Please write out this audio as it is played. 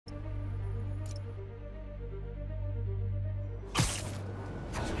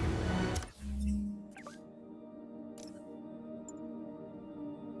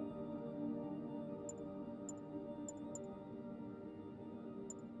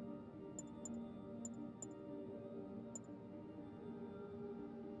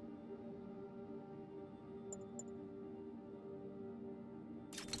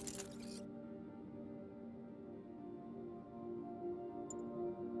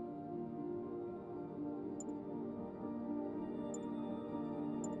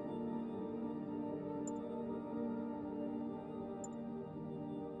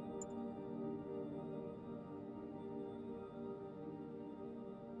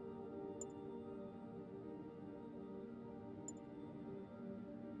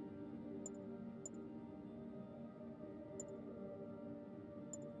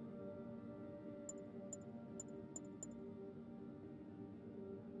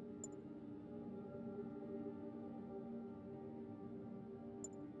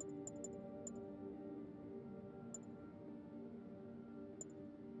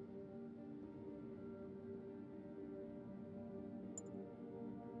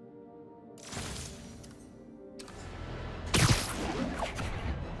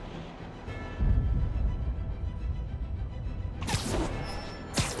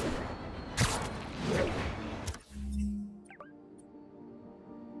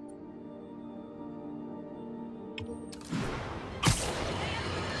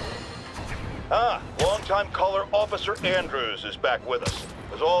Longtime caller Officer Andrews is back with us.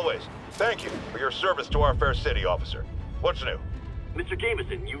 As always, thank you for your service to our fair city, officer. What's new? Mr.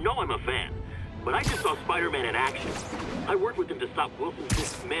 Jameson, you know I'm a fan, but I just saw Spiderman in action. I worked with him to stop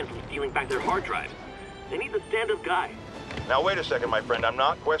Wilson's men from stealing back their hard drives. They need a stand-up guy. Now wait a second, my friend. I'm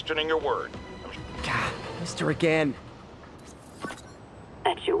not questioning your word. God, Mr. again.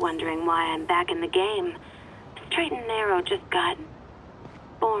 Bet you're wondering why I'm back in the game. Straight and narrow just got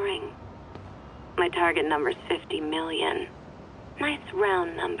boring. My target number's 50 million. Nice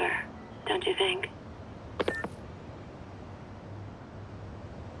round number, don't you think?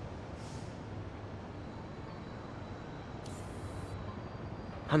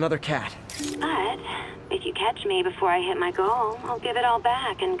 Another cat. But if you catch me before I hit my goal, I'll give it all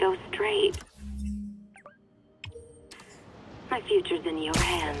back and go straight. My future's in your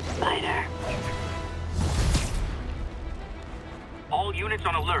hands, Spider. All units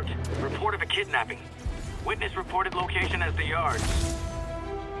on alert. Report of a kidnapping. Witness reported location as the yard.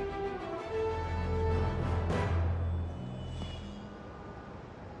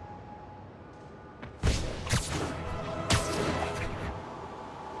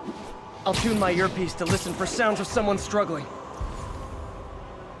 I'll tune my earpiece to listen for sounds of someone struggling.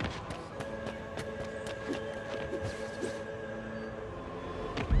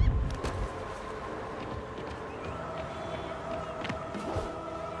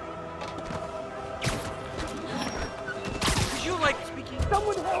 Would you like speaking?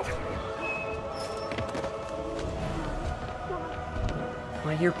 Someone help!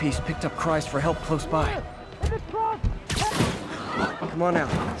 My earpiece picked up cries for help close by. Come on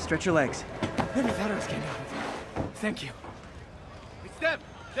out. Stretch your legs. Never thought I was getting out of here. Thank you. It's them.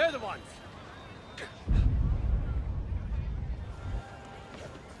 They're the ones.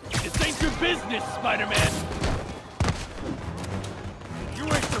 This ain't your business, Spider-Man. You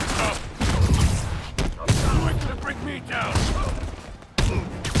ain't so tough. You ain't gonna bring me down.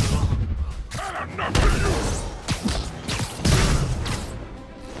 I got enough of you.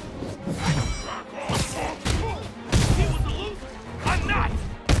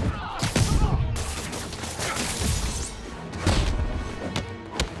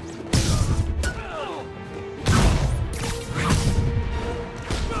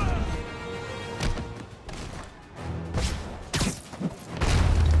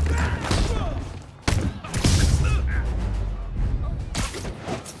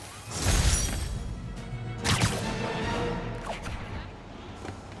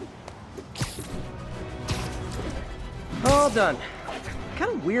 All done.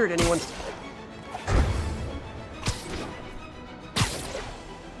 Kind of weird anyone's...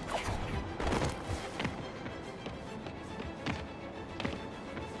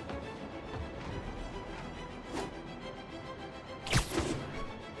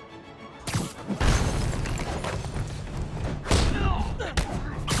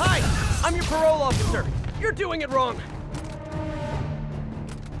 Hi! I'm your parole officer. You're doing it wrong.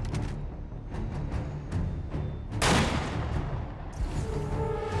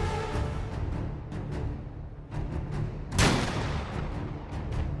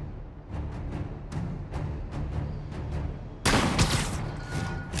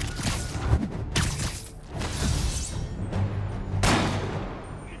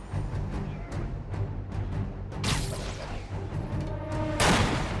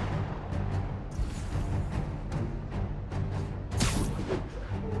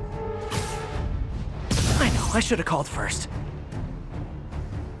 I should have called first.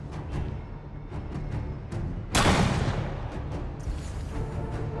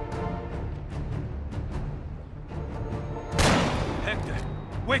 Hector,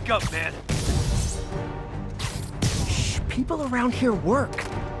 wake up, man. Shh, people around here work.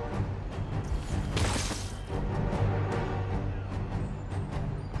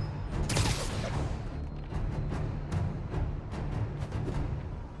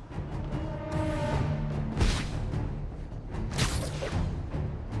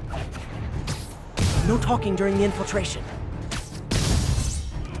 No talking during the infiltration.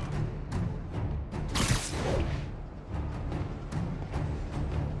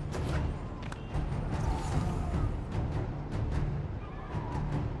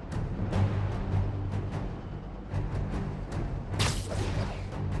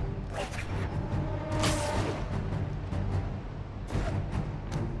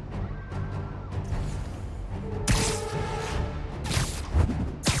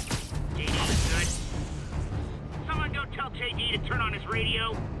 JD to turn on his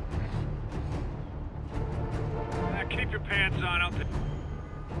radio? Keep your pants on.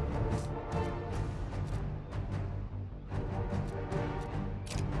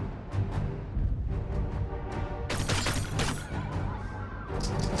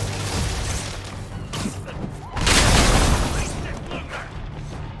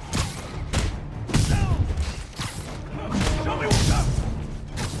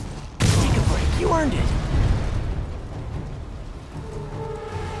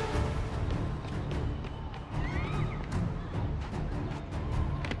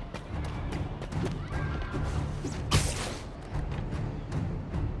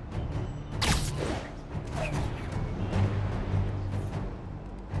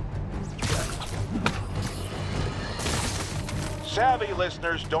 Savvy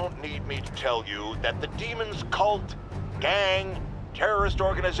listeners don't need me to tell you that the demon's cult, gang, terrorist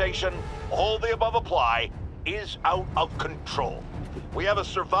organization, all the above apply, is out of control. We have a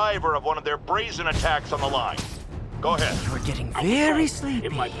survivor of one of their brazen attacks on the line. Go ahead. You're getting very sleepy.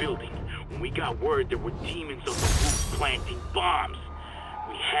 In my building, when we got word there were demons on the roof planting bombs,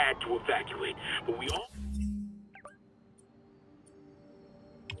 we had to evacuate, but we also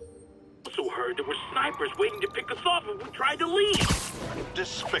heard there were snipers waiting to pick us off if we tried to leave.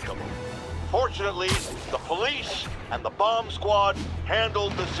 Despicable. Fortunately, the police and the bomb squad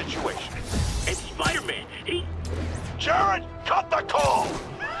handled the situation. And Spiderman, he... Jared, cut the call!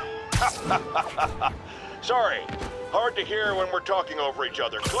 Sorry, hard to hear when we're talking over each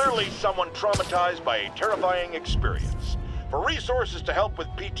other. Clearly someone traumatized by a terrifying experience. For resources to help with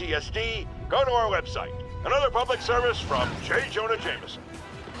PTSD, go to our website. Another public service from J. Jonah Jameson.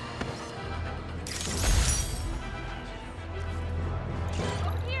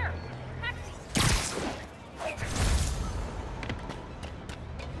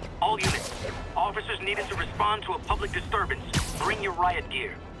 All units, officers needed to respond to a public disturbance. Bring your riot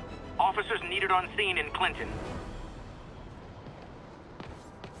gear. Officers needed on scene in Clinton.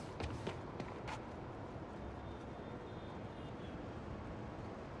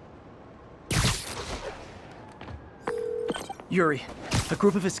 Yuri, a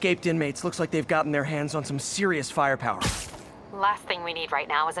group of escaped inmates looks like they've gotten their hands on some serious firepower. Last thing we need right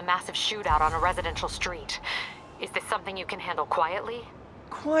now is a massive shootout on a residential street. Is this something you can handle quietly?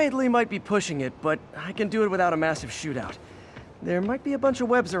 Quietly might be pushing it, but I can do it without a massive shootout. There might be a bunch of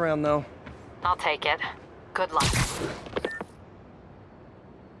webs around, though. I'll take it. Good luck.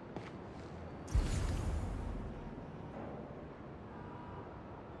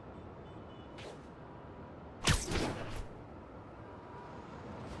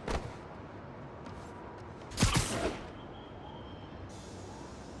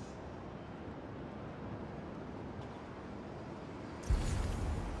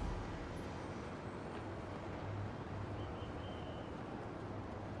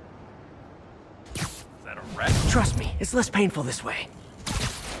 Trust me, it's less painful this way.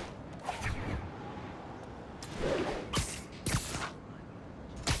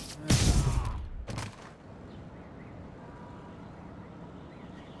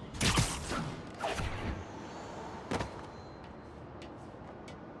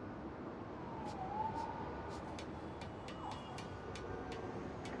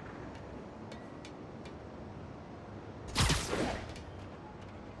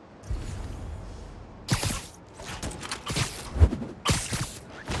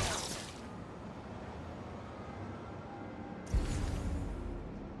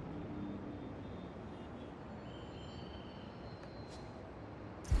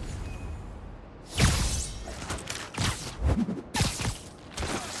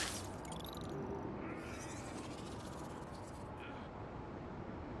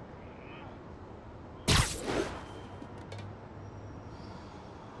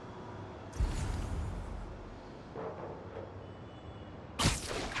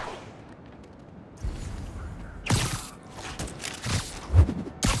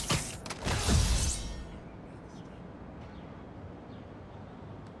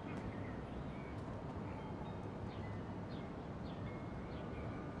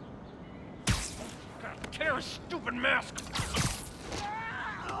 Tear a stupid mask!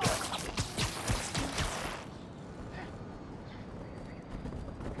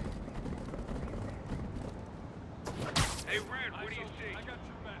 Hey, Red, what do you see? I got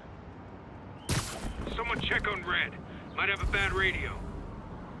your back. Someone check on Red. Might have a bad radio.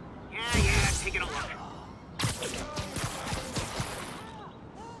 Yeah, taking a look.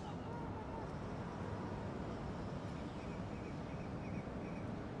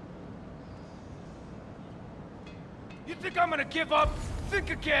 You think I'm gonna give up? Think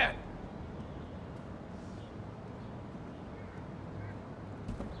again!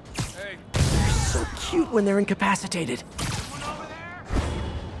 Hey. They're so cute when they're incapacitated. Someone over there?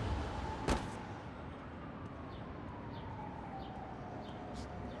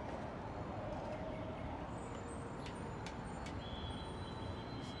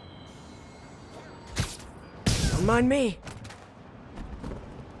 Don't mind me.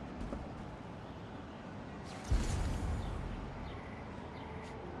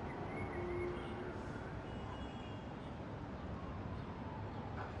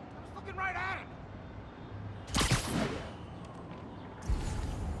 Looking right at him!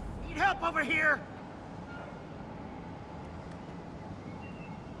 Need help over here!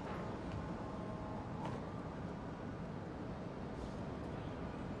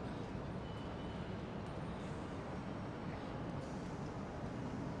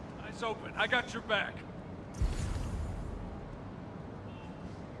 door's open. I got your back.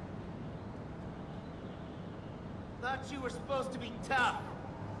 Thought you were supposed to be tough.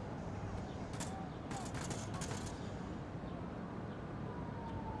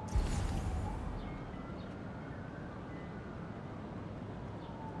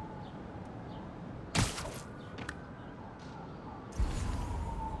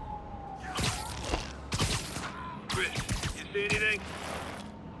 Chris, you see anything?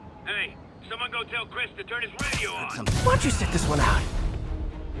 Hey, someone go tell Chris to turn his radio on. Why don't you sit this one out?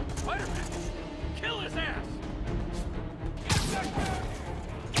 Spiderman! Kill his ass!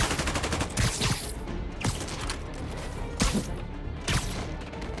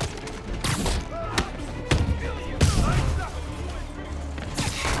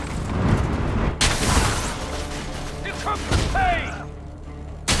 You come for pain!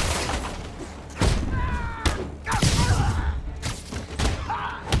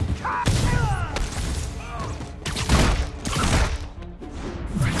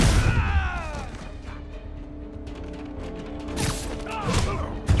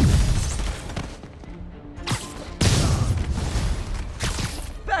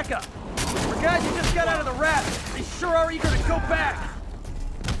 Back up! For guys who just got out of the rat, they sure are eager to go back!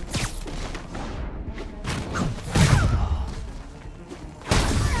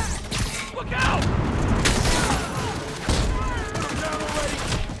 Look out!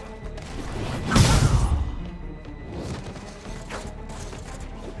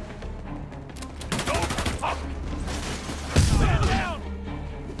 Stand down!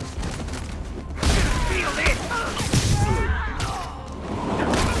 Feel it!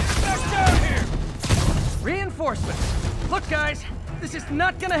 Back down here! Reinforcements! Look, guys, this is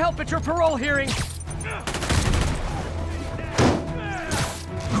not gonna help at your parole hearing!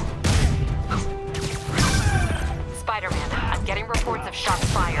 Spider-Man, I'm getting reports of shots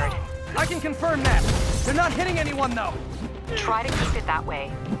fired. I can confirm that. They're not hitting anyone, though. Try to keep it that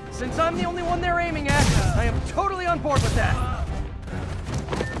way. Since I'm the only one they're aiming at, I am totally on board with that.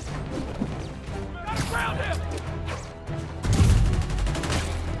 Gotta ground him!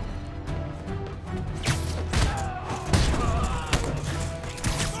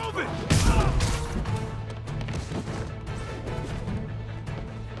 Move it!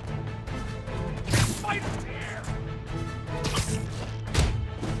 Spider here!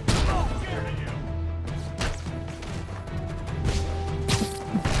 Oh, scared of you!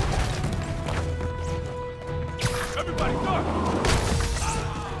 Everybody, duck!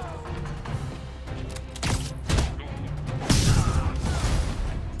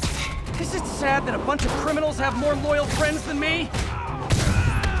 Is it sad that a bunch of criminals have more loyal friends than me?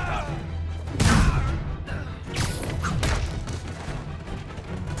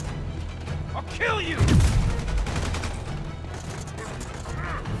 I'll kill you!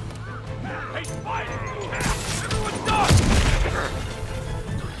 Hey, Spider! Everyone duck!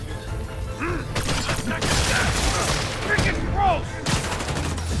 Freaking gross!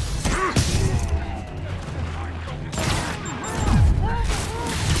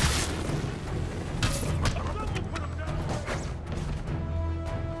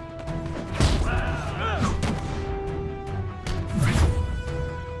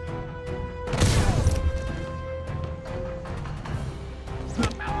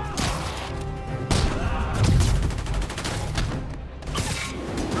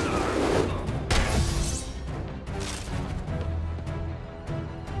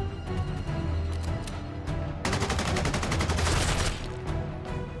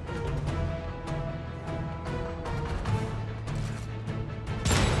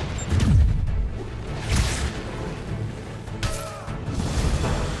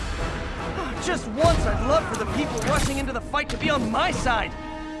 Just once, I'd love for the people rushing into the fight to be on my side.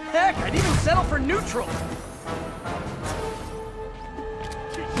 Heck, I'd even settle for neutral.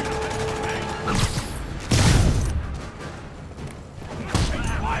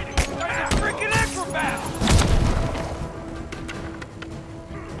 That's a freaking acrobat!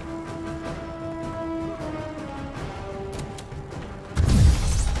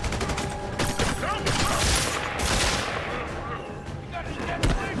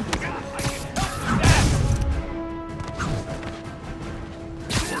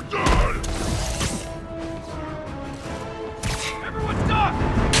 Everyone duck!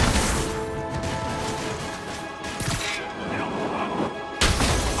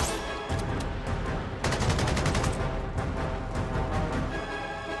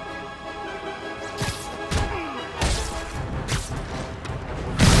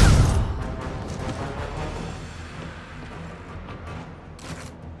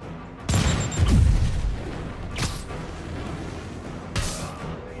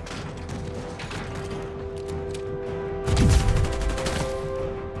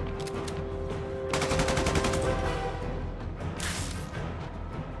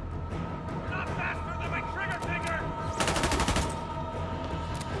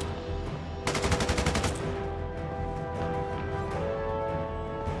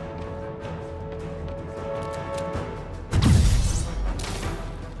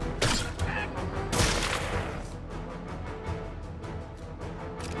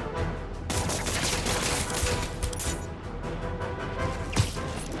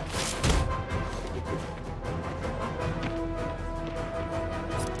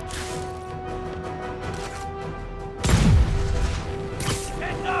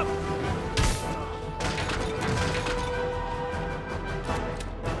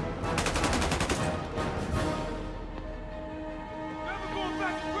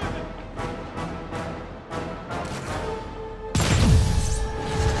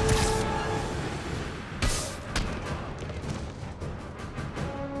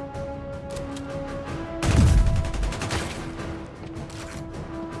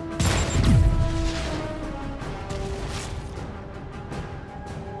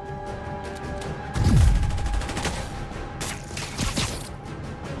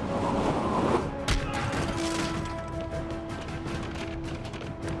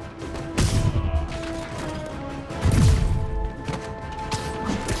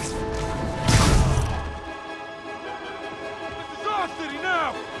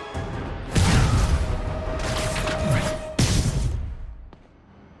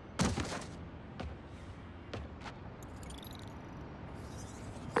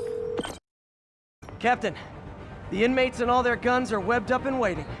 Captain, the inmates and all their guns are webbed up and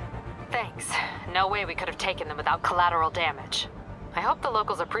waiting. Thanks. No way we could have taken them without collateral damage. I hope the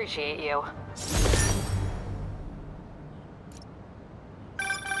locals appreciate you.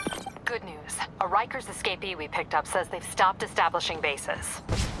 Good news. A Rikers escapee we picked up says they've stopped establishing bases.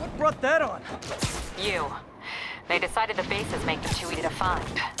 What brought that on? You. They decided the bases make them too easy to find.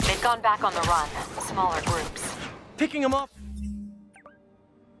 They've gone back on the run, smaller groups. Picking them off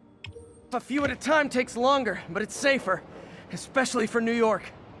a few at a time takes longer, but it's safer. Especially for New York.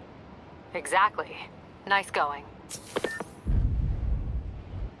 Exactly. Nice going.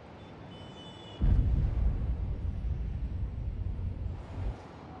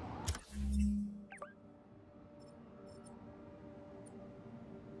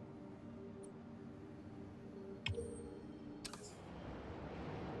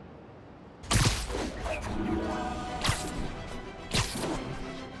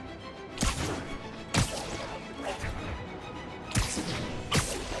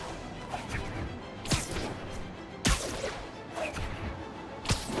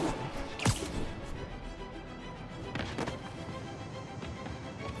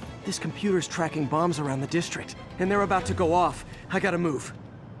 This computer's tracking bombs around the district, and they're about to go off. I gotta move.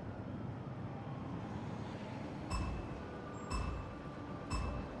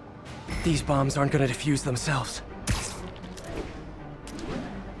 These bombs aren't gonna defuse themselves.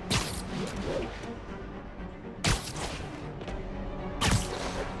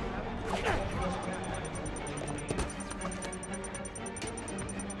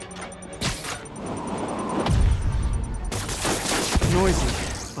 Noisy,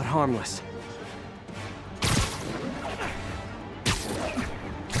 but harmless.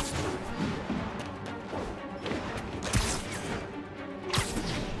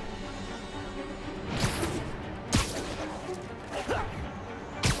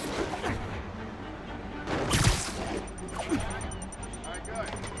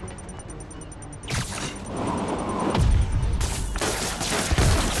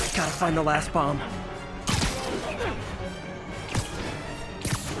 Gotta find the last bomb.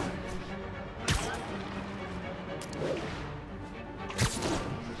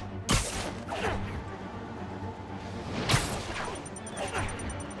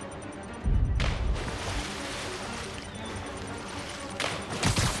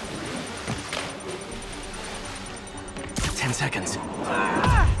 Seconds. Could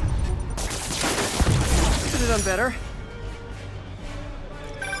have done better.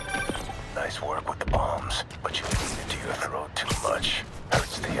 Nice work with the bombs, but you lean into your throat too much.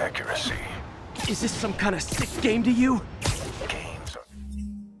 Hurts the accuracy. Is this some kind of sick game to you? Games are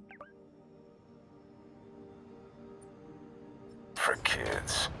for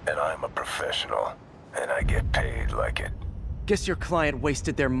kids, and I'm a professional, and I get paid like it. Guess your client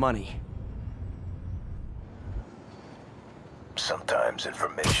wasted their money. Sometimes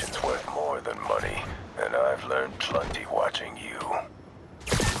information's worth more than money, and I've learned plenty watching you.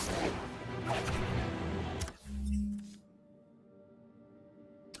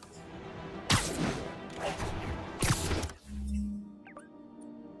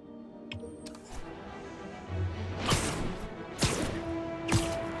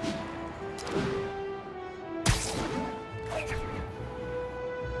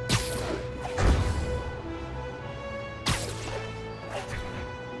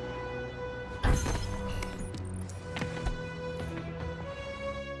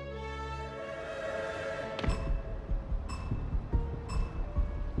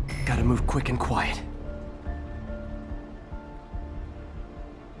 Gotta move quick and quiet.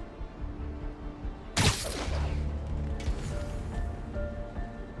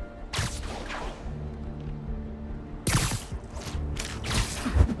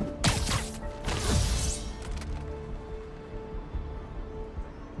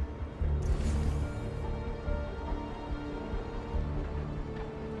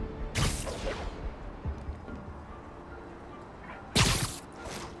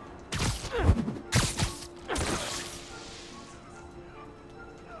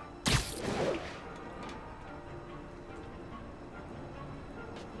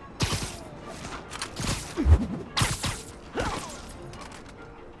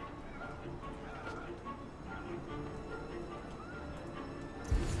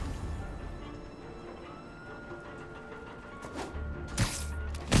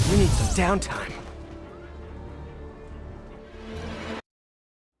 We need some downtime.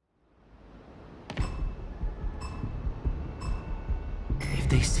 If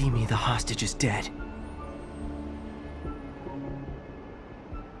they see me, the hostage is dead.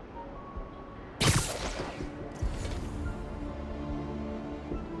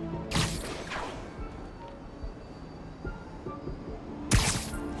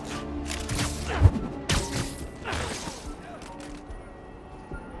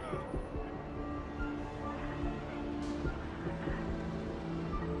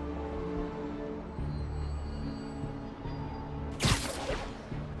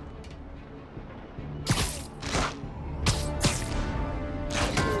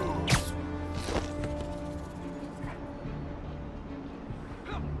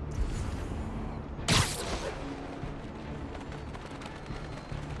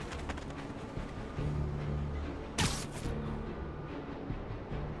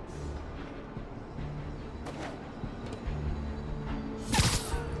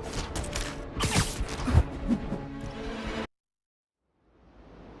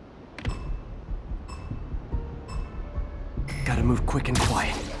 quick and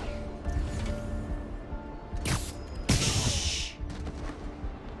quiet.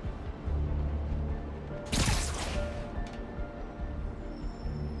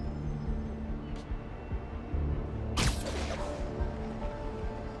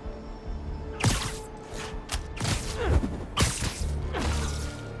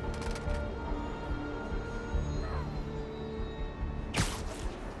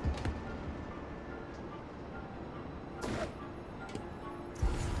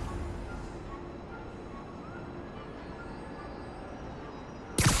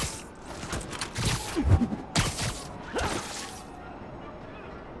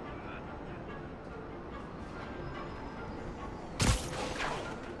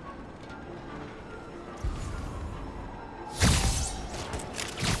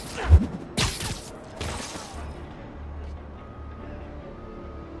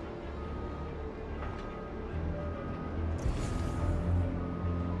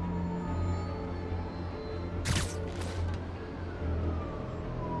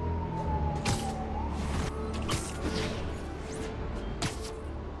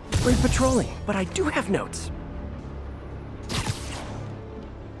 Great patrolling, but I do have notes.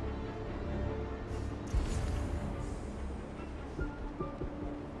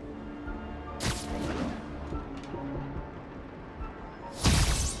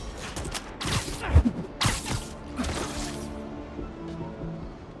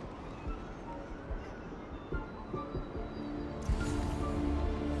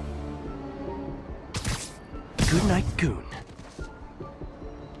 Good night, Goon.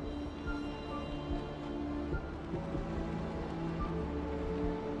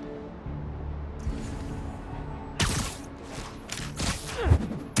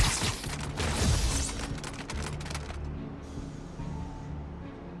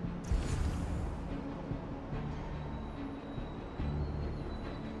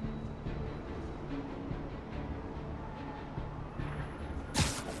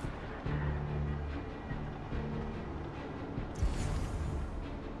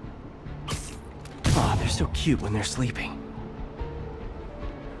 Oh, they're so cute when they're sleeping.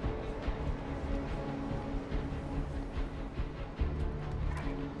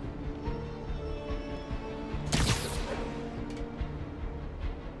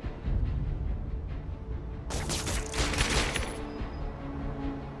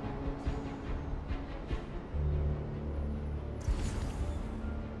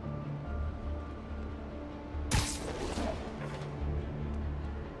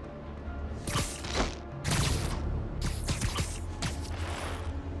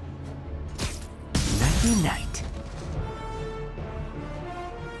 Night.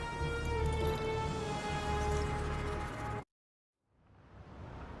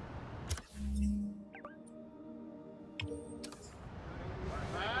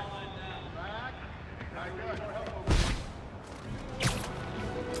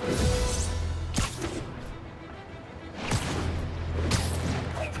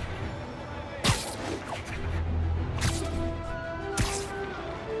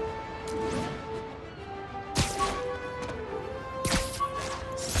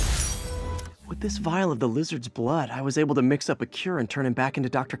 With this vial of the lizard's blood, I was able to mix up a cure and turn him back into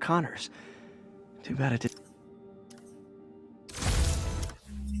Dr. Connors. Too bad it did.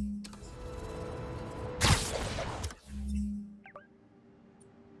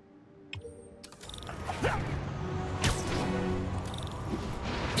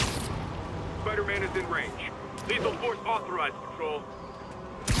 Spider-Man is in range. Lethal force authorized, Patrol.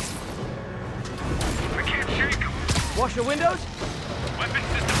 I can't shake him. Wash your windows? Weapon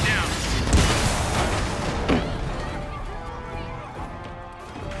system down.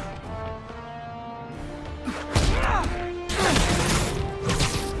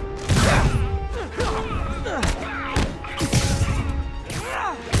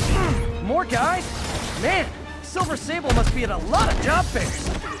 More guys? Man, Silver Sable must be at a lot of job fairs.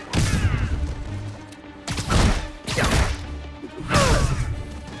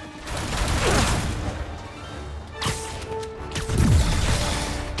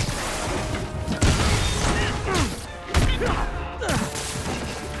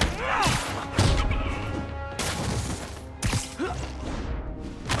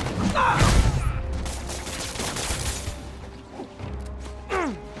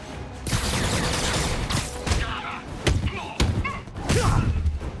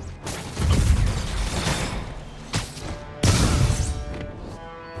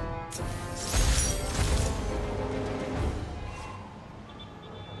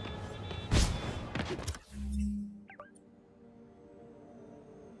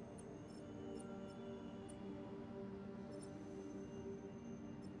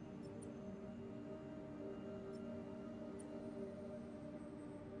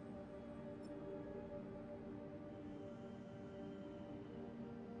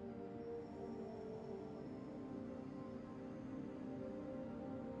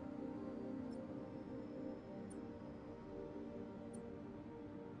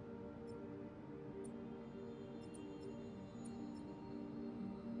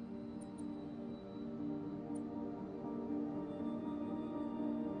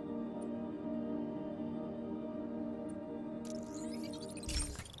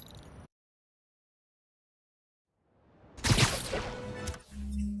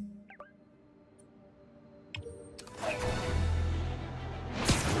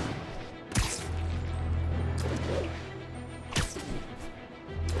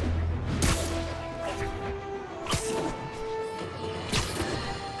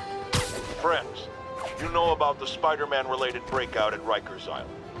 Friends, you know about the Spider-Man-related breakout at Rikers Island.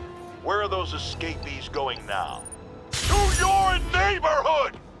 Where are those escapees going now? To your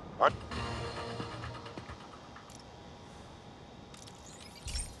neighborhood!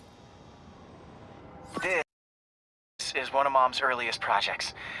 This is one of Mom's earliest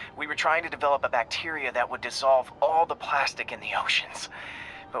projects. We were trying to develop a bacteria that would dissolve all the plastic in the oceans.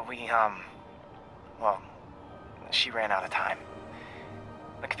 But well, she ran out of time.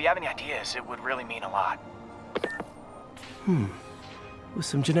 Look, if you have any ideas, it would really mean a lot. With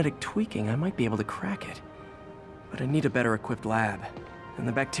some genetic tweaking, I might be able to crack it. But I need a better equipped lab, and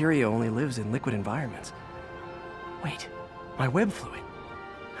the bacteria only lives in liquid environments. Wait, my web fluid.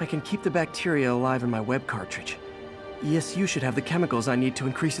 I can keep the bacteria alive in my web cartridge. ESU should have the chemicals I need to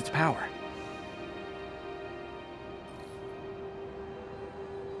increase its power.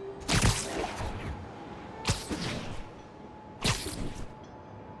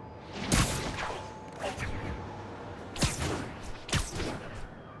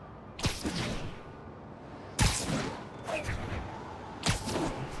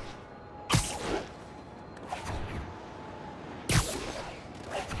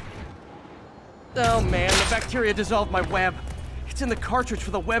 Oh man, the bacteria dissolved my web. It's in the cartridge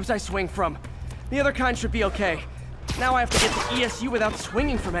for the webs I swing from. The other kind should be okay. Now I have to get to ESU without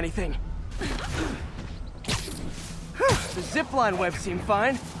swinging from anything. The zipline webs seem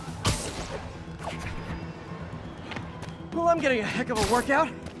fine. Well, I'm getting a heck of a workout.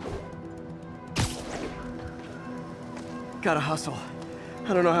 Gotta hustle.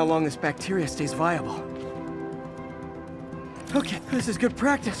 I don't know how long this bacteria stays viable. Okay, this is good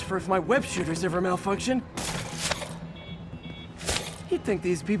practice for if my web shooters ever malfunction. You'd think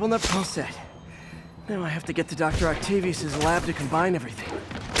these people never all set. Now I have to get to Dr. Octavius's lab to combine everything.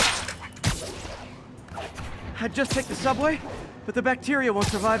 I'd just take the subway, but the bacteria won't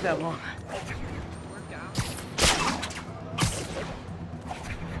survive that long.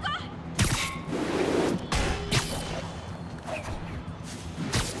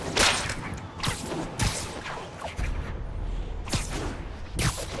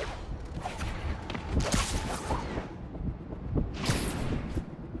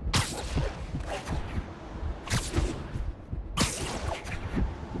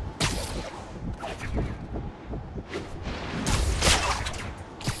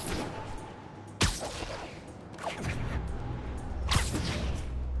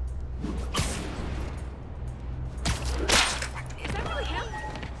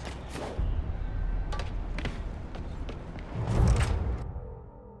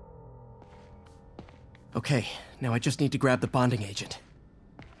 Okay, now I just need to grab the bonding agent.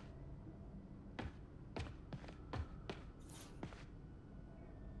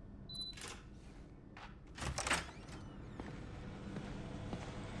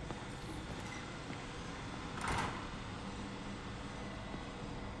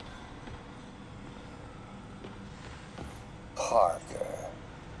 Parker.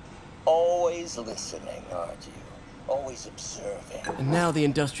 Always listening, aren't you? Always observing. And now the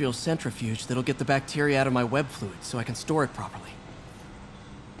industrial centrifuge that'll get the bacteria out of my web fluid so I can store it properly.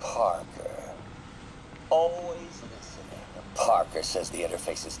 Parker. Always listening. Parker says the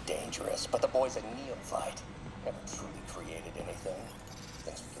interface is dangerous, but the boy's a neophyte. Never truly created anything.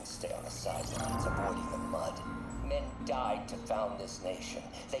 Thinks we can stay on the sidelines, avoiding the mud. Men died to found this nation.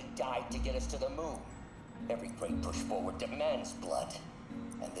 They died to get us to the moon. Every great push forward demands blood.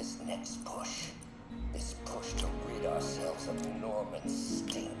 And this next push, this push to rid ourselves of Norman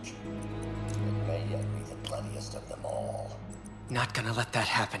stink, it may yet be the bloodiest of them all. Not gonna let that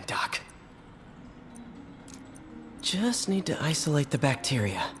happen, Doc. Just need to isolate the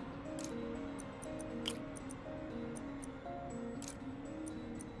bacteria.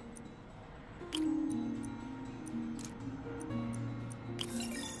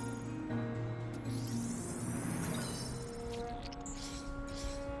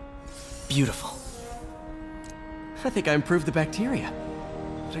 Beautiful. I think I improved the bacteria,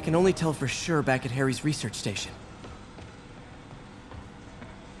 but I can only tell for sure back at Harry's research station.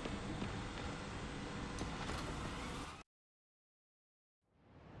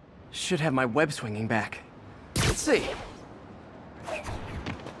 Should have my web swinging back. Let's see.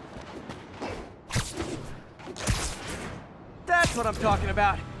 That's what I'm talking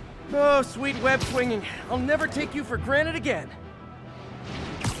about. Oh, sweet web swinging. I'll never take you for granted again.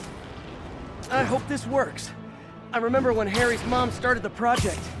 I hope this works. I remember when Harry's mom started the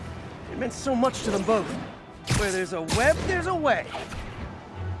project. It meant so much to them both. Where there's a web, there's a way.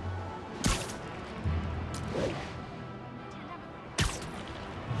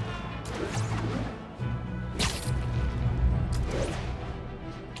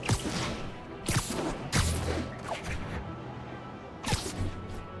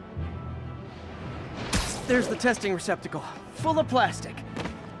 There's the testing receptacle, full of plastic.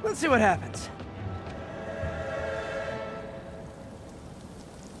 Let's see what happens.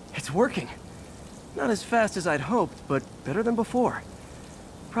 It's working. Not as fast as I'd hoped, but better than before.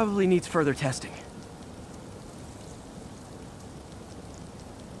 Probably needs further testing.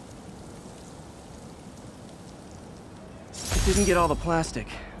 It didn't get all the plastic,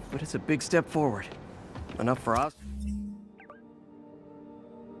 but it's a big step forward. Enough for us.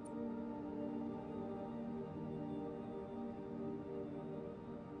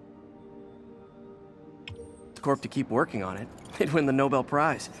 Corp to keep working on it, they'd win the Nobel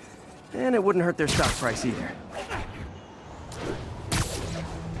Prize. And it wouldn't hurt their stock price either.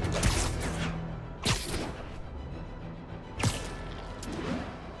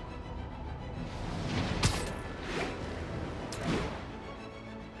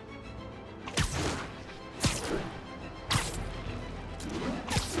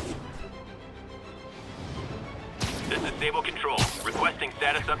 This is Stable Control, requesting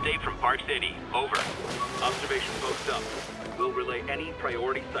status update from Park City. Over. Observation post up. We'll relay any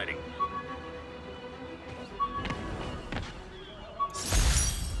priority sightings.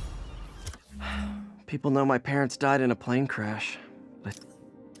 People know my parents died in a plane crash, but...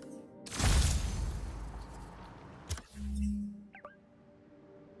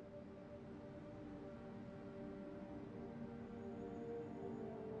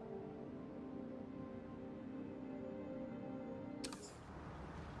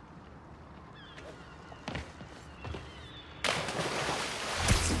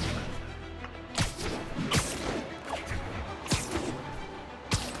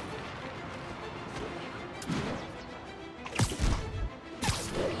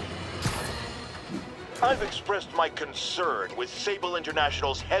 I've expressed my concern with Sable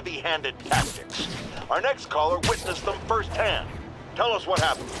International's heavy-handed tactics. Our next caller witnessed them firsthand. Tell us what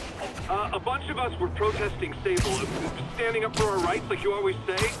happened. A bunch of us were protesting Sable, standing up for our rights like you always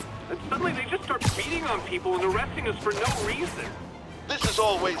say, and suddenly they just start beating on people and arresting us for no reason. This is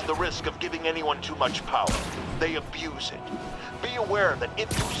always the risk of giving anyone too much power. They abuse it. Be aware that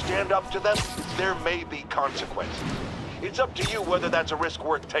if you stand up to them, there may be consequences. It's up to you whether that's a risk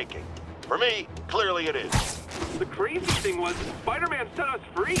worth taking. For me, clearly it is. The crazy thing was, Spider-Man set us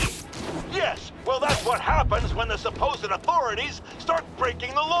free. Yes, well that's what happens when the supposed authorities start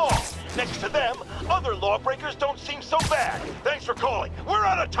breaking the law. Next to them, other lawbreakers don't seem so bad. Thanks for calling. We're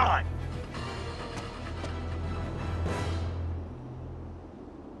out of time.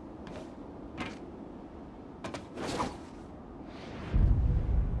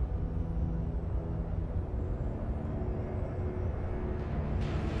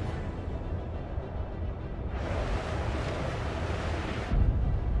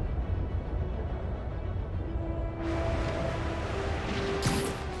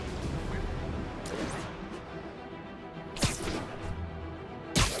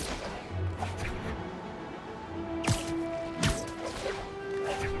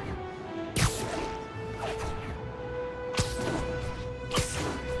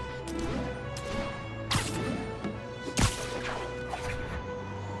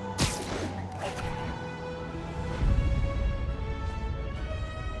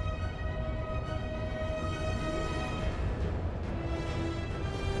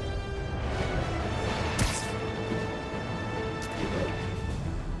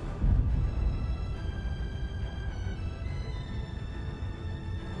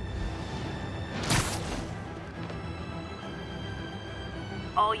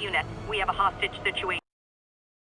 All units, we have a hostage situation.